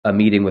a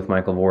meeting with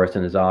Michael Voris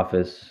in his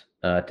office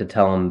to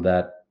tell him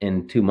that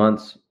in 2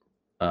 months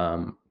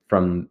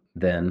from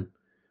then,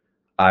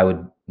 I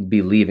would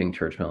be leaving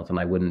Church Militant.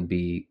 I wouldn't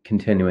be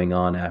continuing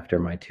on after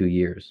my 2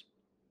 years.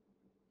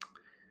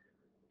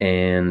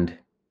 And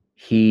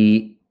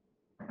he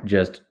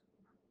just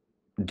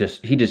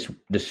he just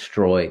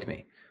destroyed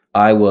me.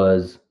 I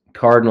was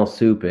cardinal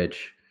soupage,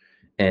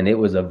 and it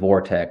was a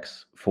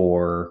vortex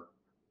for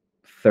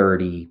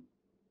 30,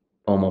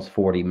 almost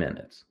 40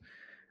 minutes.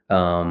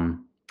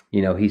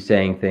 He's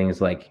saying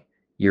things like,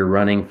 you're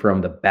running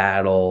from the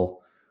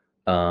battle.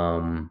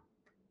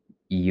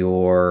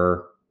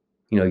 Your,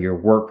 your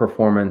work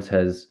performance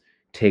has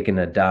taken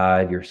a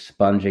dive. You're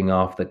sponging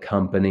off the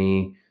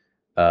company.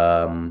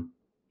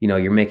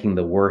 You're making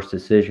the worst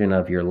decision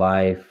of your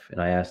life.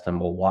 And I asked him,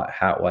 well,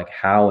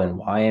 how and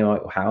why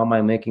how am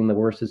I making the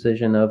worst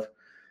decision of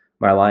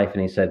my life?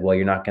 And he said, well,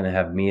 you're not going to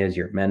have me as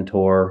your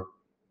mentor.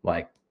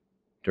 Like,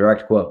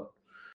 direct quote.